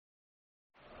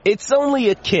It's only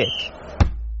a kick.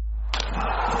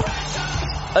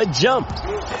 A jump.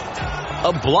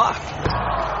 A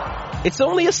block. It's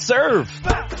only a serve.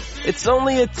 It's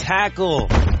only a tackle.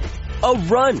 A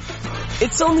run.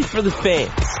 It's only for the fans.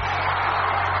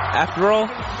 After all,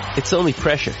 it's only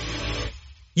pressure.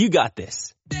 You got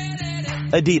this.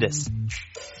 Adidas.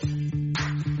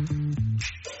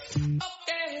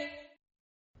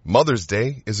 Mother's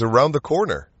Day is around the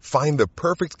corner. Find the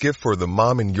perfect gift for the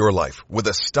mom in your life with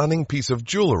a stunning piece of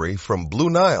jewelry from Blue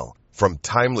Nile. From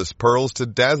timeless pearls to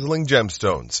dazzling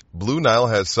gemstones, Blue Nile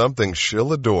has something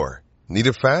she'll adore. Need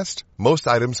it fast? Most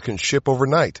items can ship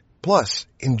overnight. Plus,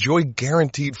 enjoy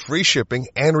guaranteed free shipping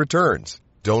and returns.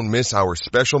 Don't miss our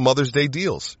special Mother's Day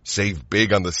deals. Save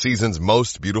big on the season's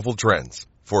most beautiful trends.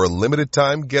 For a limited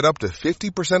time, get up to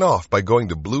 50% off by going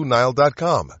to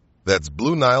BlueNile.com. That's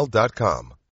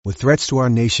BlueNile.com. With threats to our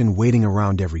nation waiting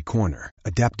around every corner,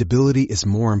 adaptability is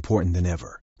more important than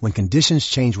ever. When conditions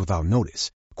change without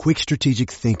notice, quick strategic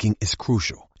thinking is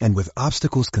crucial. And with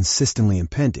obstacles consistently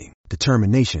impending,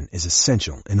 determination is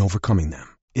essential in overcoming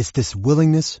them. It's this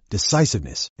willingness,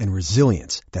 decisiveness, and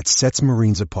resilience that sets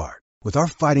Marines apart. With our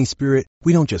fighting spirit,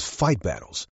 we don't just fight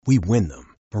battles, we win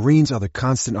them. Marines are the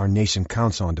constant our nation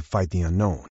counts on to fight the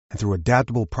unknown. And through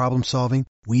adaptable problem solving,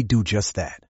 we do just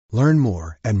that. Learn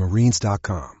more at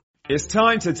Marines.com. It's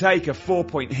time to take a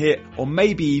 4-point hit, or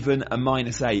maybe even a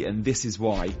 -8, and this is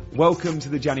why. Welcome to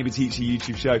the GW26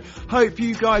 YouTube show. Hope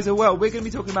you guys are well. We're going to be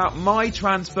talking about my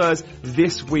transfers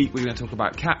this week. We're going to talk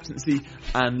about captaincy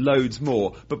and loads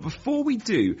more. But before we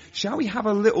do, shall we have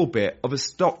a little bit of a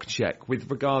stock check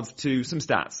with regards to some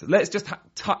stats? Let's just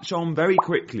touch on very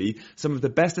quickly some of the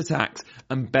best attacks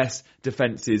and best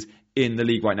defences in the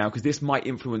league right now, because this might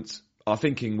influence our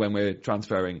thinking when we're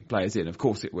transferring players in. Of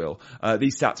course it will.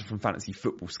 These stats are from Fantasy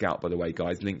Football Scout, by the way,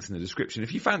 guys. Links in the description.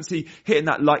 If you fancy hitting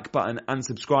that like button and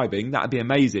subscribing, that'd be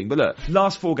amazing. But look,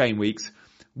 last 4 game weeks,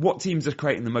 what teams are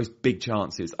creating the most big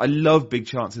chances? I love big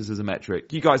chances as a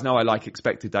metric. You guys know I like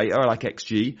expected data. I like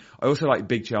XG. I also like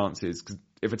big chances, because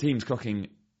if a team's clocking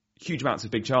huge amounts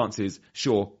of big chances,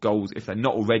 sure, goals, if they're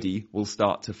not already, will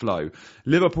start to flow.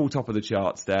 Liverpool top of the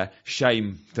charts there.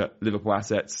 Shame that Liverpool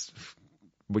assets,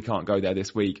 we can't go there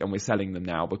this week, and we're selling them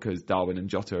now because Darwin and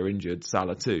Jota are injured,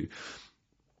 Salah too,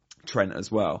 Trent as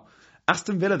well.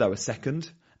 Aston Villa, though, are second.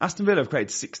 Aston Villa have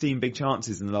created 16 big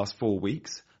chances in the last 4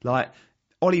 weeks. Like,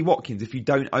 Ollie Watkins, if you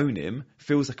don't own him,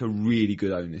 feels like a really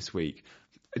good own this week.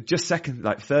 Just second,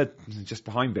 like third, just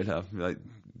behind Villa, like,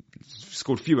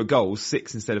 scored fewer goals,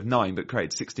 6 instead of 9, but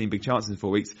created 16 big chances in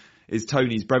 4 weeks, is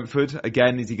Tony's Brentford.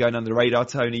 Again, is he going under the radar?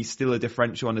 Tony, still a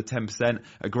differential under 10%,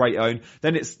 a great own.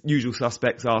 Then it's usual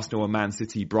suspects, Arsenal and Man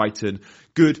City, Brighton.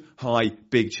 Good, high,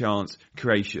 big chance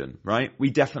creation, right? We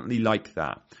definitely like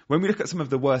that. When we look at some of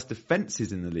the worst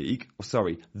defences in the league,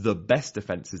 the best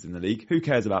defences in the league, who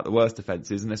cares about the worst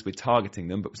defences unless we're targeting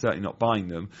them, but we're certainly not buying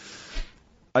them.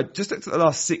 I just looked at the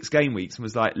last 6 game weeks and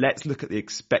was like, let's look at the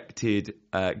expected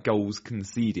goals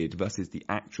conceded versus the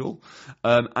actual.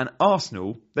 And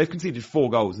Arsenal, they've conceded 4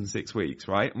 goals in 6 weeks,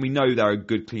 right? And we know they're a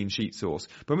good clean sheet source.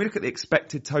 But when we look at the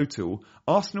expected total,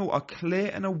 Arsenal are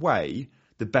clear and away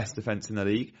the best defence in the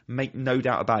league. Make no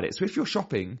doubt about it. So if you're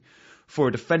shopping for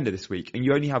a defender this week and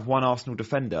you only have one Arsenal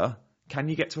defender, can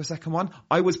you get to a second one?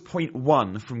 I was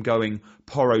 0.1 from going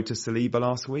Porro to Saliba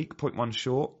last week. 0.1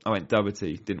 short. I went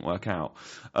Doherty. Didn't work out.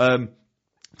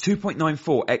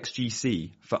 2.94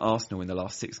 XGC for Arsenal in the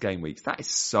last 6 game weeks. That is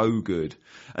so good.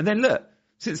 And then look,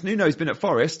 since Nuno's been at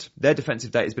Forest, their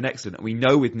defensive data has been excellent. And we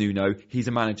know with Nuno, he's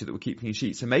a manager that will keep clean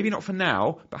sheets. So maybe not for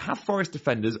now, but have Forest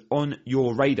defenders on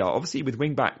your radar. Obviously with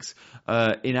wing backs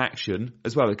in action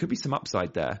as well. There could be some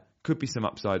upside there.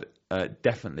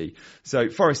 Definitely. So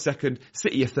Forest second,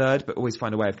 City a third, but always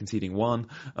find a way of conceding 1.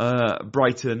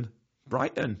 Brighton,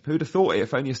 who'd have thought it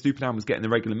if only a Stupinan was getting the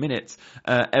regular minutes.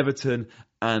 Everton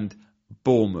and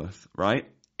Bournemouth, right?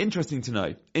 Interesting to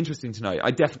know.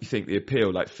 I definitely think the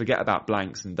appeal, like, forget about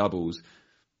blanks and doubles.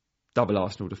 Double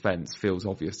Arsenal defence feels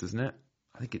obvious, doesn't it?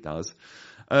 I think it does.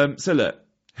 So look,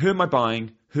 who am I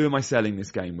buying? Who am I selling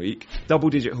this game week?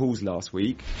 Double-digit hauls last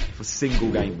week for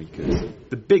single game weekers.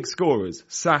 The big scorers,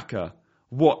 Saka,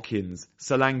 Watkins,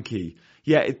 Solanke.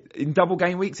 Yeah, in double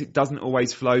game weeks, it doesn't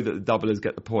always flow that the doublers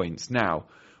get the points. Now,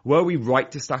 were we right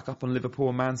to stack up on Liverpool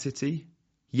and Man City?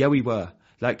 Yeah, we were.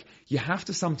 Like, you have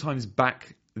to sometimes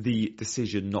back the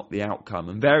decision, not the outcome.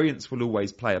 And variance will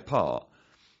always play a part.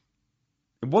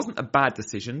 It wasn't a bad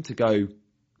decision to go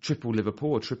triple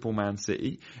Liverpool or triple Man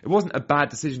City. It wasn't a bad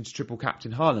decision to triple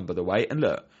Captain Haaland, by the way. And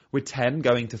look, with 10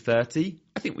 going to 30,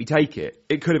 I think we take it.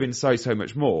 It could have been so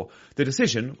much more. The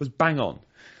decision was bang on.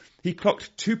 He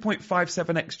clocked 2.57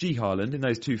 XG Haaland in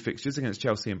those two fixtures against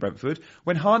Chelsea and Brentford.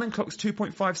 When Haaland clocks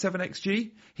 2.57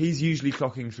 XG, he's usually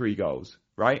clocking 3 goals,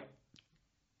 right?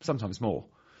 Sometimes more.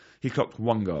 He clocked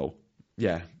 1 goal.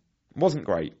 Yeah, wasn't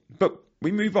great. But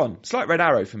we move on. Slight red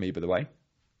arrow for me, by the way.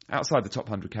 Outside the top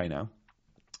 100k now.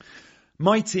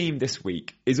 My team this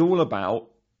week is all about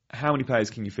how many players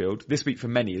can you field. This week for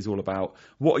many is all about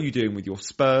what are you doing with your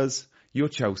Spurs, your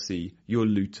Chelsea, your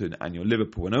Luton and your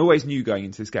Liverpool. And I always knew going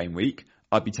into this game week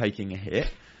I'd be taking a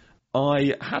hit.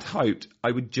 I had hoped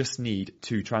I would just need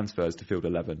 2 transfers to field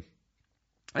 11.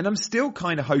 And I'm still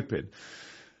kind of hoping.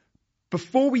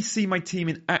 Before we see my team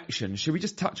in action, should we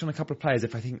just touch on a couple of players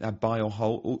if I think they're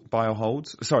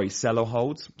sell or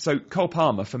holds? So Cole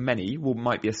Palmer for many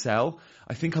might be a sell.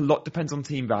 I think a lot depends on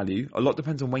team value. A lot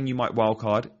depends on when you might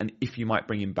wildcard and if you might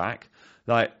bring him back.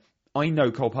 Like, I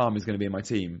know Cole Palmer is going to be in my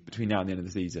team between now and the end of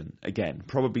the season. Again,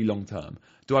 probably long term.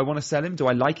 Do I want to sell him? Do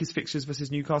I like his fixtures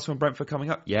versus Newcastle and Brentford coming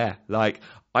up? Yeah. Like,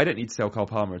 I don't need to sell Cole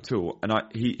Palmer at all. And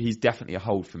he's definitely a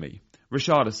hold for me.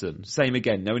 Richarlison, same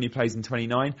again. Now when he plays in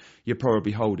 29, you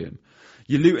probably hold him.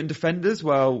 Your Luton defenders,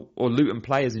 or Luton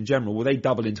players in general, they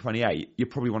double in 28. You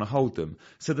probably want to hold them.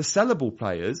 So the sellable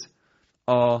players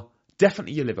are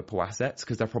definitely your Liverpool assets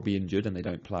because they're probably injured and they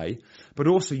don't play. But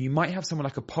also you might have someone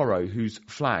like a Porro who's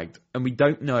flagged and we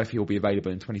don't know if he'll be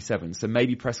available in 27. So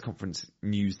maybe press conference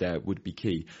news there would be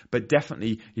key. But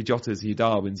definitely your Jotas, your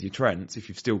Darwins, your Trents, if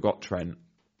you've still got Trent,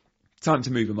 time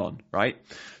to move them on, right?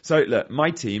 So look,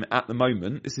 my team at the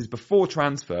moment, this is before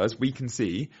transfers, we can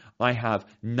see I have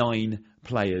 9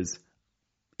 players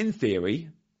in theory,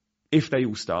 if they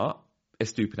all start.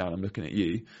 Estupiñán, I'm looking at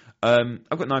you. I've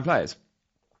got 9 players.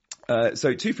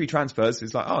 So 2 free transfers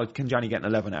is like, oh, can Gianni get an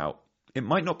 11 out? It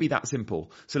might not be that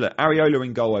simple. So look, Areola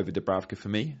in goal over Dubravka for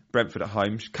me. Brentford at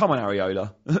home. Come on,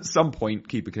 Areola. At some point,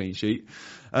 keep a clean sheet.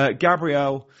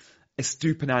 Gabriel,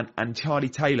 Estupiñán and Charlie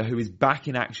Taylor, who is back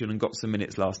in action and got some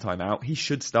minutes last time out. He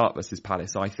should start versus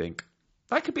Palace, I think.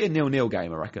 That could be a 0-0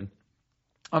 game, I reckon.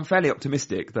 I'm fairly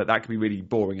optimistic that could be really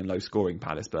boring and low-scoring,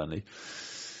 Palace-Burnley.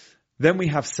 Then we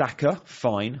have Saka,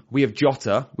 fine. We have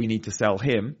Jota, we need to sell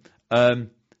him.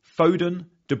 Foden,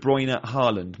 De Bruyne,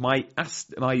 Haaland.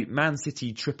 My Man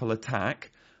City triple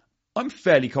attack, I'm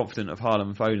fairly confident of Haaland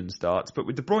and Foden starts, but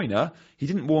with De Bruyne, he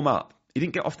didn't warm up. He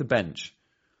didn't get off the bench.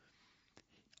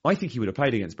 I think he would have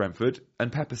played against Brentford,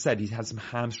 and Pepper said he had some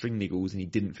hamstring niggles and he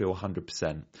didn't feel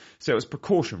 100%. So it was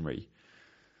precautionary.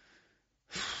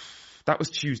 That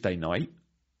was Tuesday night.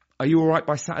 Are you alright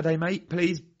by Saturday, mate?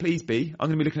 Please be. I'm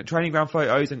going to be looking at training ground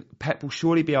photos and Pep will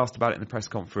surely be asked about it in the press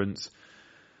conference.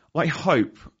 I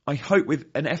hope with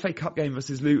an FA Cup game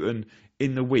versus Luton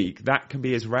in the week, that can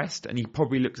be his rest. And he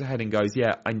probably looks ahead and goes,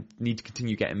 yeah, I need to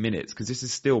continue getting minutes because this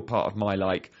is still part of my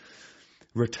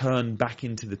return back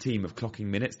into the team of clocking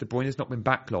minutes. De Bruyne's not been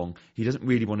back long. He doesn't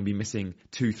really want to be missing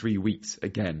 2-3 weeks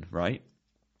again, right?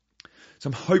 So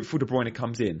I'm hopeful De Bruyne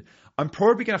comes in. I'm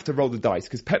probably going to have to roll the dice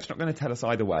because Pep's not going to tell us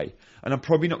either way. And I'm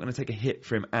probably not going to take a hit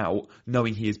for him out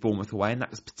knowing he is Bournemouth away. And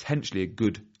that was potentially a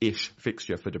good-ish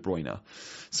fixture for De Bruyne.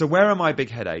 So where are my big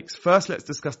headaches? First, let's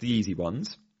discuss the easy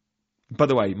ones. By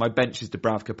the way, my bench is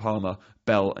Dubravka, Palmer,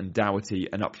 Bell and Doherty.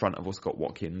 And up front I've also got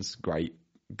Watkins. Great.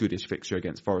 Goodish fixture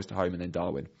against Forest at home and then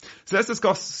Darwin. So let's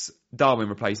discuss Darwin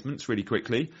replacements really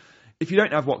quickly. If you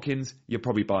don't have Watkins, you're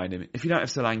probably buying him. If you don't have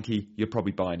Solanke, you're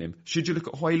probably buying him. Should you look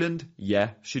at Højlund? Yeah.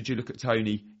 Should you look at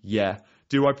Tony? Yeah.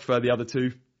 Do I prefer the other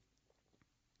two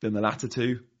than the latter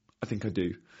two? I think I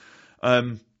do.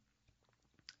 I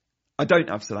don't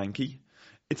have Solanke.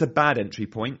 It's a bad entry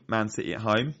point, Man City at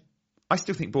home. I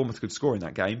still think Bournemouth could score in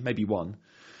that game, maybe 1.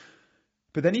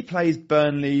 But then he plays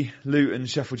Burnley, Luton,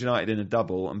 Sheffield United in a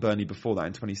double and Burnley before that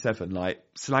in 27.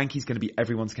 Solanke's going to be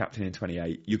everyone's captain in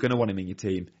 28. You're going to want him in your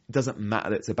team. It doesn't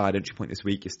matter that it's a bad entry point this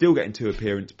week. You're still getting 2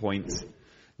 appearance points.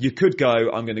 You could go,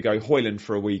 I'm going to go Højlund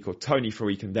for a week or Tony for a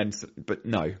week and then... But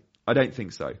no, I don't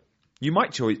think so. You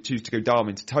might choose to go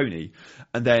Darwin to Tony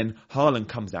and then Haaland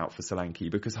comes out for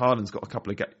Solanke because Haaland's got a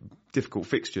couple of difficult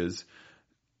fixtures.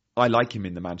 I like him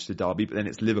in the Manchester derby, but then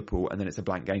it's Liverpool and then it's a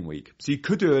blank game week. So you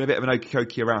could do a bit of an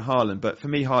okey-dokey around Haaland, but for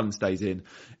me, Haaland stays in.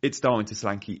 It's Darwin to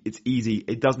Solanke. It's easy.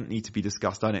 It doesn't need to be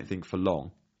discussed, I don't think, for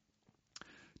long.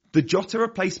 The Jota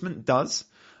replacement does.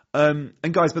 And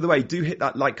guys, by the way, do hit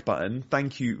that like button.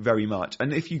 Thank you very much.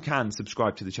 And if you can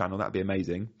subscribe to the channel, that'd be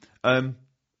amazing.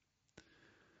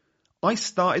 I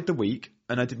started the week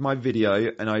and I did my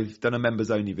video and I've done a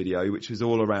members only video, which was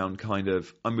all around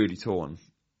I'm really torn.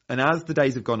 And as the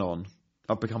days have gone on,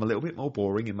 I've become a little bit more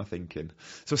boring in my thinking.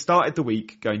 So I started the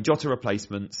week going Jota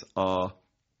replacements are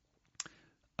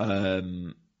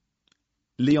Leon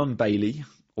Bailey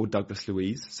or Douglas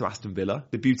Luiz, so Aston Villa.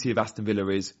 The beauty of Aston Villa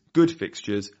is good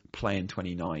fixtures, play in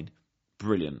 29.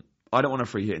 Brilliant. I don't want a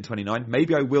free hit in 29.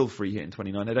 Maybe I will free hit in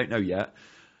 29. I don't know yet.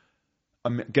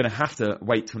 I'm going to have to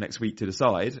wait till next week to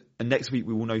decide. And next week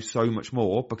we will know so much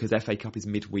more because FA Cup is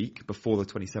midweek before the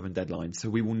 27 deadline. So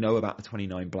we will know about the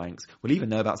 29 blanks. We'll even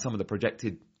know about some of the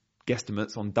projected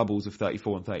guesstimates on doubles of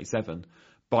 34 and 37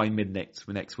 by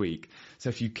next week. So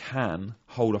if you can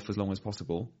hold off as long as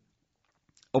possible.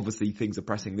 Obviously things are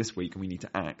pressing this week and we need to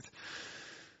act.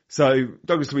 So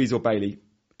Douglas Luiz or Bailey.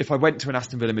 If I went to an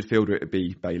Aston Villa midfielder, it would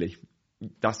be Bailey.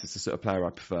 That's just the sort of player I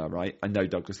prefer, right? I know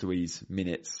Douglas Luiz,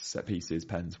 minutes, set pieces,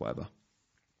 pens, whatever.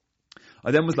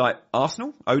 I then was like,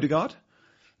 Arsenal, Odegaard.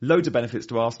 Loads of benefits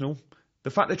to Arsenal. The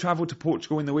fact they travelled to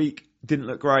Portugal in the week didn't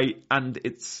look great, and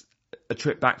it's a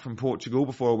trip back from Portugal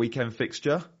before a weekend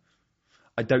fixture.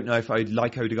 I don't know if I'd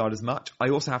like Odegaard as much. I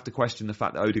also have to question the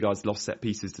fact that Odegaard's lost set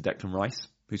pieces to Declan Rice,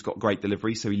 who's got great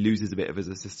delivery, so he loses a bit of his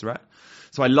assist threat.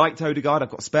 So I liked Odegaard. I've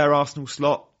got a spare Arsenal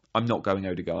slot. I'm not going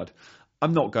Odegaard.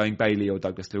 I'm not going Bailey or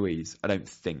Douglas Luiz, I don't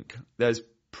think.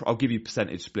 I'll give you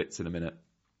percentage splits in a minute.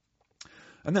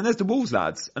 And then there's the Wolves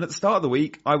lads. And at the start of the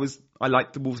week, I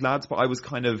liked the Wolves lads, but I was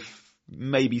kind of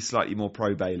maybe slightly more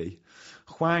pro Bailey.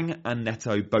 Hwang and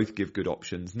Neto both give good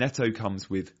options. Neto comes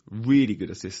with really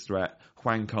good assist threat.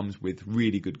 Hwang comes with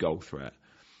really good goal threat.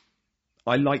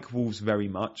 I like Wolves very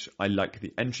much. I like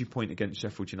the entry point against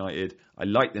Sheffield United. I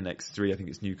like the next three. I think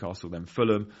it's Newcastle, then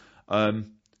Fulham.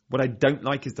 What I don't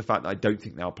like is the fact that I don't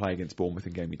think they'll play against Bournemouth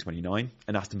in game week 29,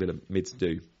 and Aston Villa mids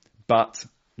do. But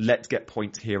let's get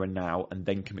points here and now and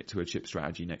then commit to a chip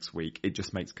strategy next week. It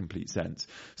just makes complete sense.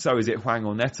 So is it Hwang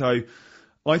or Neto?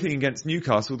 I think against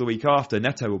Newcastle the week after,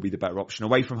 Neto will be the better option.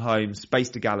 Away from home,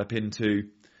 space to gallop into.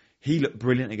 He looked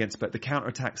brilliant against, but the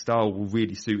counter-attack style will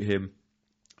really suit him.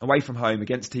 Away from home,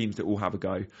 against teams that will have a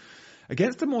go.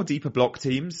 Against the more deeper block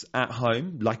teams at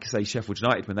home, like say Sheffield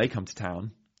United when they come to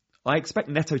town, I expect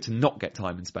Neto to not get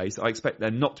time and space. I expect there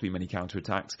not to be many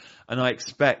counter-attacks. And I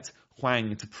expect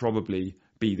Hwang to probably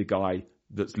be the guy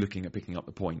that's looking at picking up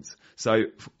the points. So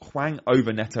Hwang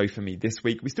over Neto for me this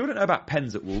week. We still don't know about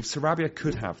pens at Wolves. Sarabia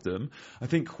could have them. I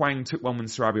think Hwang took one when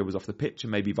Sarabia was off the pitch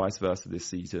and maybe vice versa this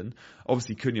season.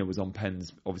 Obviously Cunha was on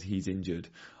pens. Obviously he's injured.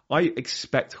 I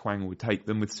expect Hwang would take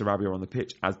them with Sarabia on the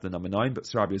pitch as the number 9, but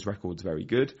Sarabia's record's very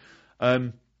good.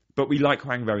 But we like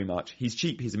Hwang very much. He's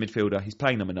cheap, he's a midfielder, he's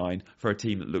playing number 9 for a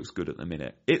team that looks good at the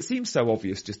minute. It seems so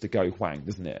obvious just to go Hwang,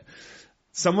 doesn't it?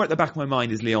 Somewhere at the back of my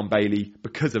mind is Leon Bailey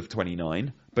because of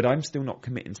 29, but I'm still not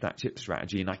committing to that chip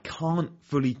strategy, and I can't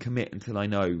fully commit until I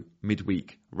know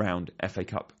midweek round FA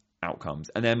Cup outcomes.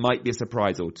 And there might be a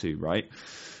surprise or two, right?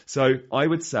 So I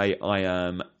would say I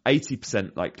am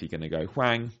 80% likely going to go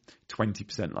Hwang,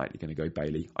 20% likely going to go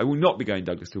Bailey. I will not be going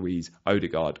Douglas Luiz,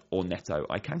 Odegaard or Neto.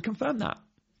 I can confirm that.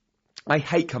 I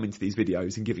hate coming to these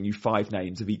videos and giving you 5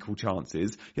 names of equal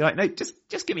chances. You're like, no,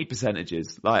 just give me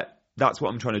percentages. Like, that's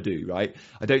what I'm trying to do, right?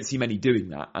 I don't see many doing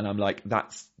that. And I'm like,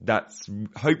 that's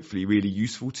hopefully really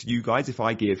useful to you guys. If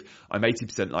I give, I'm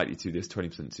 80% likely to do this,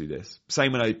 20% to do this.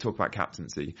 Same when I talk about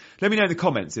captaincy. Let me know in the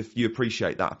comments if you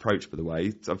appreciate that approach, by the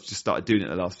way. I've just started doing it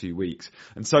the last few weeks.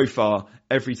 And so far,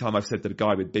 every time I've said that a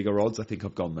guy with bigger odds, I think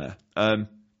I've gone there.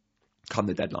 Come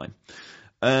the deadline.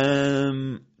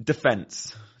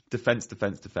 Defence.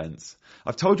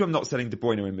 I've told you I'm not selling De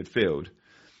Bruyne in midfield,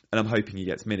 and I'm hoping he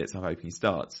gets minutes. I'm hoping he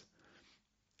starts.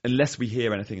 Unless we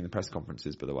hear anything in the press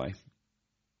conferences, by the way.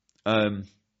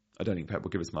 I don't think Pep will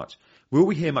give us much. Will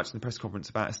we hear much in the press conference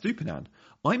about Estupiñán?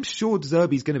 I'm sure De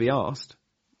Zerbi's going to be asked.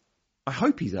 I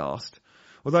hope he's asked.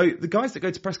 Although the guys that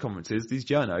go to press conferences, these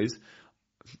journos,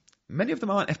 many of them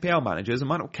aren't FPL managers and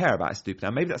might not care about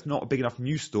Estupiñán. Maybe that's not a big enough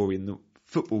news story in the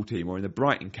football team or in the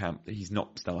Brighton camp that he's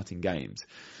not starting games.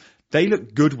 They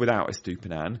look good without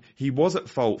Estupiñán. He was at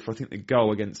fault for, I think, the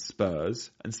goal against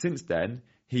Spurs. And since then,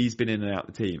 he's been in and out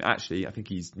the team. Actually, I think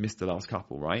he's missed the last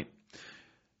couple, right?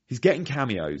 He's getting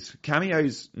cameos.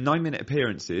 Cameos, 9-minute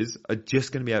appearances are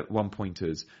just going to be at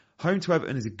 1-pointers. Home to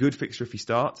Everton is a good fixture if he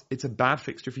starts. It's a bad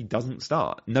fixture if he doesn't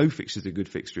start. No fixture's a good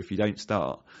fixture if you don't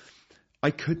start.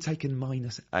 I could take a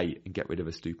 -8 and get rid of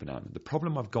Estupiñán. The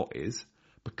problem I've got is,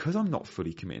 because I'm not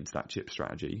fully committing to that chip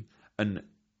strategy and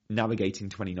navigating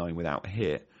 29 without a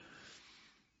hit,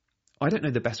 I don't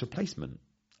know the best replacement.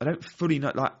 I don't fully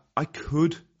know. Like, I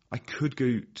could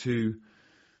go to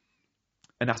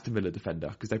an Aston Villa defender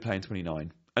because they play in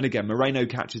 29. And again, Moreno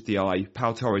catches the eye.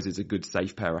 Pau Torres is a good,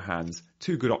 safe pair of hands.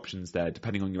 2 good options there,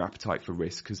 depending on your appetite for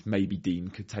risk, because maybe Dean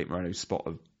could take Moreno's spot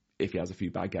if he has a few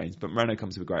bad games. But Moreno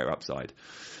comes with a greater upside.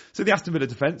 So the Aston Villa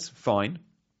defence, fine.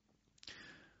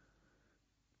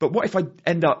 But what if I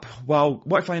end up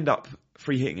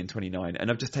free hitting in 29, and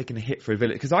I've just taken a hit for a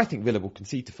Villa, because I think Villa will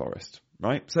concede to Forest,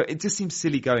 right? So it just seems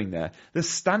silly going there. The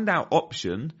standout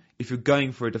option, if you're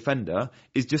going for a defender,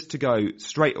 is just to go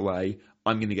straight away,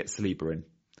 I'm going to get Saliba in.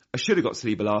 I should have got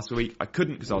Saliba last week. I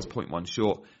couldn't because I was 0.1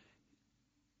 short.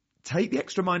 Take the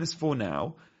extra -4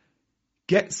 now,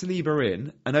 get Saliba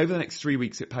in, and over the next 3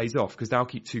 weeks it pays off, because they'll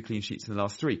keep 2 clean sheets in the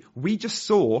last 3. We just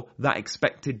saw that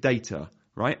expected data,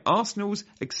 right? Arsenal's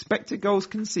expected goals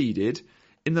conceded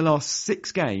in the last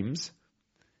 6 games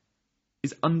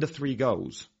is under 3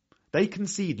 goals. They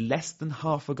concede less than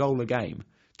half a goal a game,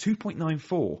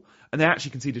 2.94, and they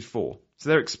actually conceded 4. So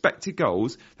their expected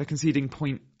goals, they're conceding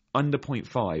under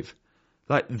 0.5.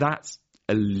 Like, that's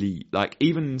elite. Like,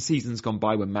 even seasons gone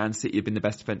by when Man City have been the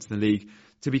best defence in the league,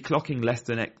 to be clocking less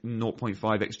than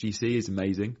 0.5 XGC is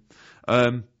amazing.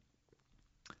 So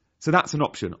that's an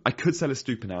option. I could sell a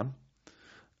Stupinan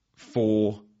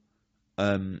for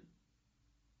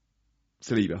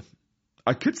Saliba.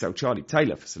 I could sell Charlie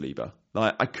Taylor for Saliba.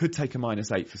 Like, I could take a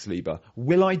 -8 for Saliba.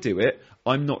 Will I do it?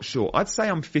 I'm not sure. I'd say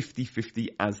I'm 50-50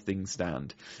 as things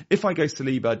stand. If I go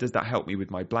Saliba, does that help me with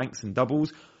my blanks and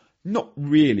doubles? Not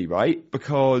really, right?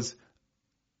 Because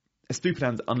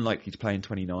Estupinan's unlikely to play in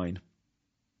 29.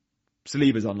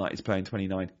 Saliba's unlikely to play in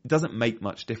 29. It doesn't make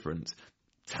much difference.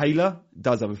 Taylor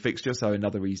does have a fixture, so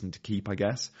another reason to keep, I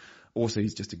guess. Also,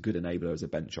 he's just a good enabler as a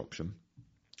bench option.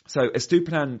 So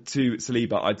Estupinan to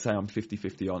Saliba, I'd say I'm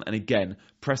 50-50 on. And again,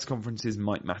 press conferences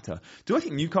might matter. Do I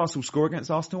think Newcastle will score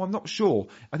against Arsenal? I'm not sure.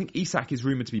 I think Isak is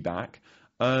rumoured to be back.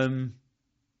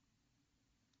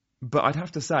 But I'd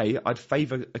have to say, I'd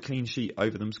favour a clean sheet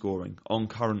over them scoring on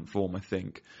current form, I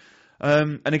think.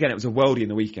 And again, it was a worldie in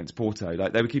the week against Porto.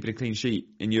 Like, they were keeping a clean sheet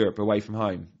in Europe away from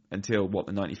home until,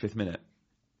 the 95th minute.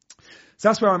 So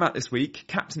that's where I'm at this week.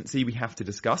 Captaincy we have to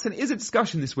discuss. And it is a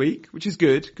discussion this week, which is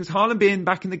good, because Haaland being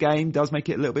back in the game does make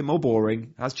it a little bit more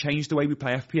boring. Has changed the way we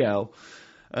play FPL.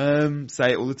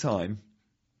 Say it all the time.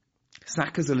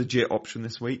 Saka's a legit option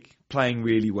this week. Playing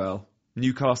really well.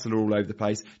 Newcastle are all over the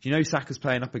place. Do you know who Saka's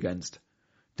playing up against?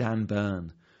 Dan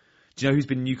Burn. Do you know who's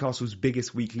been Newcastle's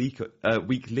biggest weak link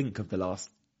of the last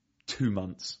 2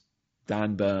 months?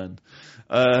 Dan Burn.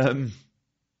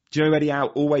 Do you know Eddie Howe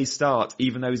always starts,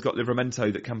 even though he's got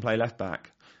Livramento that can play left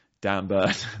back? Dan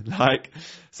Burn.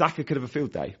 Saka could have a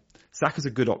field day. Saka's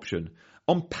a good option.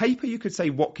 On paper, you could say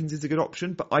Watkins is a good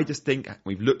option, but I just think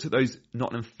we've looked at those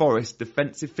Nottingham Forest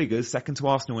defensive figures, second to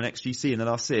Arsenal in XGC in the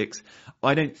last 6.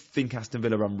 I don't think Aston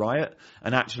Villa run riot.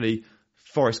 And actually,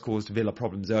 Forest caused Villa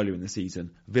problems earlier in the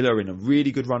season. Villa are in a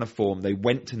really good run of form. They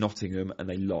went to Nottingham and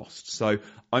they lost. So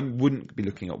I wouldn't be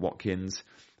looking at Watkins.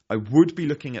 I would be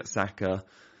looking at Saka.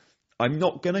 I'm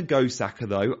not going to go Saka,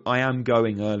 though. I am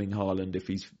going Erling Haaland if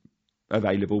he's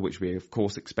available, which we, of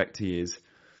course, expect he is.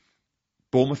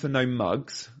 Bournemouth are no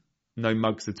mugs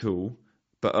at all.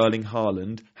 But Erling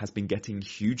Haaland has been getting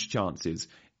huge chances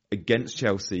against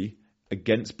Chelsea,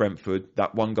 against Brentford.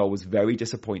 That one goal was very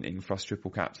disappointing for us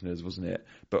triple captainers, wasn't it?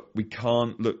 But we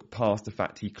can't look past the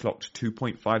fact he clocked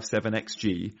 2.57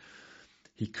 XG.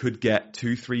 He could get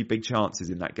 2-3 big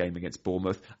chances in that game against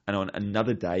Bournemouth. And on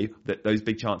another day, those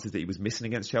big chances that he was missing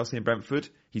against Chelsea and Brentford,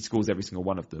 he scores every single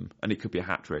one of them. And it could be a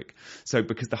hat-trick. So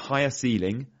because the higher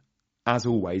ceiling, as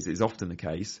always, is often the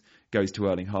case, goes to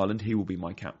Erling Haaland. He will be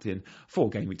my captain for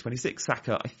Game Week 26.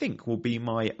 Saka, I think, will be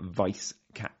my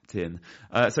vice-captain.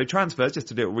 So transfers, just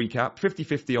to do a recap,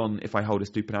 50-50 on if I hold a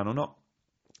Stupinan or not.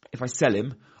 If I sell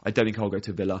him, I don't think I'll go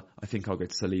to Villa. I think I'll go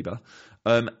to Saliba.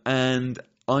 And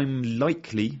I'm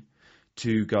likely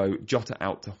to go Jota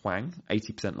out to Hwang,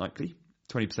 80% likely.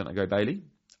 20% I go Bailey.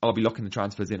 I'll be locking the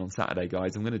transfers in on Saturday,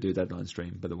 guys. I'm going to do a deadline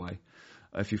stream, by the way,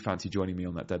 if you fancy joining me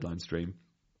on that deadline stream.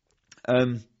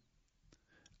 And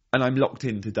I'm locked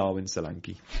into Darwin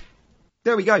Solanke.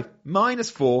 There we go.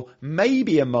 -4,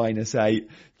 maybe a -8.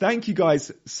 Thank you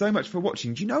guys so much for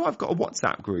watching. Do you know I've got a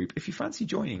WhatsApp group? If you fancy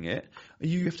joining it,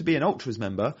 you have to be an Ultras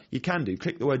member. You can do.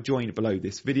 Click the word join below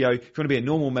this video. If you want to be a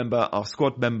normal member, our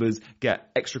squad members get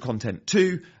extra content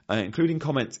too, including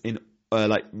comments in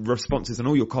responses on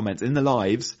all your comments in the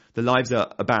lives. The lives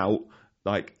are about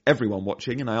everyone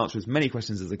watching, and I answer as many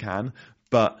questions as I can.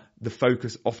 But the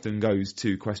focus often goes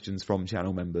to questions from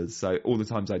channel members. So all the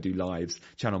times I do lives,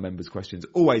 channel members' questions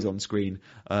always on screen.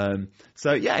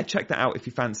 So yeah, check that out if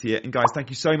you fancy it. And guys, thank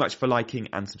you so much for liking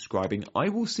and subscribing. I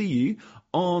will see you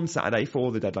on Saturday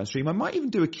for the deadline stream. I might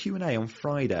even do a Q&A on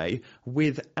Friday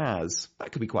with Az.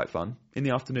 That could be quite fun in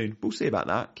the afternoon. We'll see about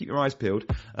that. Keep your eyes peeled.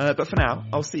 But for now,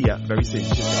 I'll see you very soon.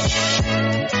 Cheers,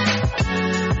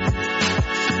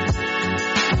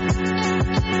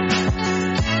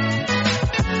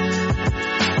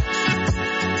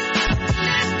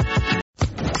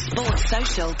 guys.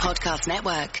 Official Podcast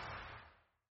Network.